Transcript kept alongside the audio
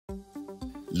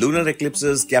Lunar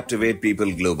eclipses captivate people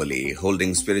globally,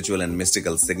 holding spiritual and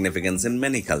mystical significance in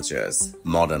many cultures.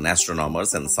 Modern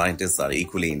astronomers and scientists are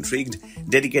equally intrigued,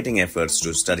 dedicating efforts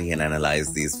to study and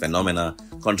analyze these phenomena,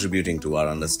 contributing to our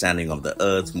understanding of the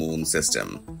Earth-Moon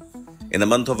system. In the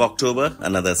month of October,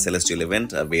 another celestial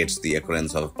event awaits the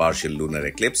occurrence of partial lunar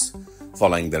eclipse.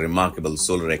 Following the remarkable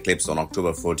solar eclipse on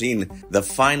October 14, the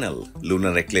final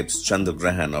lunar eclipse Chandra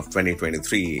Grahan of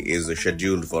 2023 is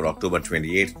scheduled for October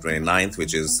 28th-29th,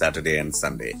 which is Saturday and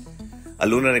Sunday. A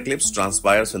lunar eclipse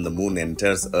transpires when the moon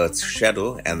enters Earth's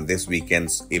shadow, and this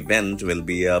weekend's event will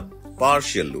be a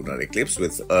partial lunar eclipse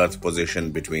with Earth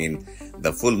positioned between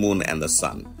the full moon and the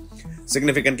sun.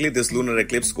 Significantly, this lunar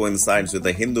eclipse coincides with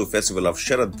the Hindu festival of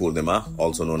Sharad Purnima,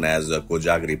 also known as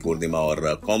Kojagri Purnima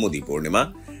or Kaumudi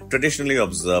Purnima, traditionally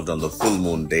observed on the full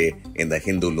moon day in the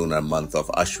Hindu lunar month of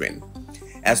Ashwin.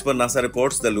 As per NASA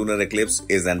reports, the lunar eclipse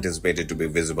is anticipated to be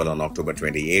visible on October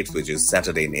 28th, which is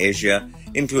Saturday in Asia,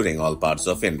 including all parts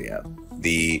of India.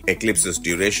 The eclipse's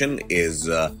duration is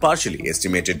partially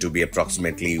estimated to be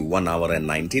approximately 1 hour and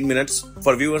 19 minutes.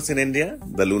 For viewers in India,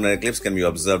 the lunar eclipse can be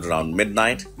observed around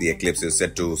midnight. The eclipse is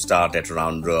set to start at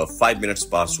around 5 minutes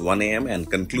past 1 a.m.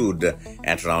 and conclude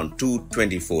at around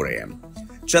 2:24 a.m.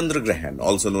 Chandra Grahan,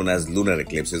 also known as lunar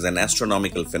eclipse, is an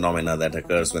astronomical phenomena that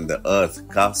occurs when the Earth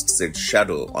casts its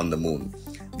shadow on the moon.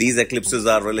 These eclipses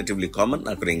are relatively common,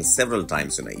 occurring several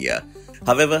times in a year.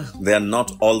 However, they are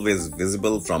not always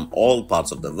visible from all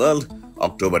parts of the world.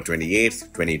 October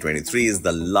 28th, 2023 is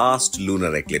the last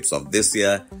lunar eclipse of this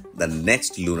year. The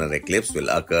next lunar eclipse will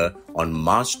occur on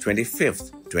March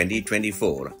 25th,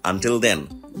 2024. Until then,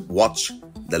 watch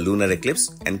the lunar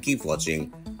eclipse and keep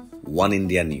watching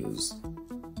Oneindia News.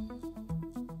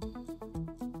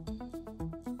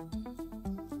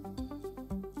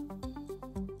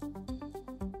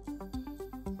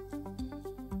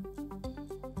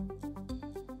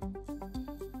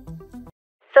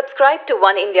 Subscribe to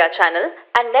Oneindia channel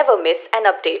and never miss an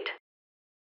update.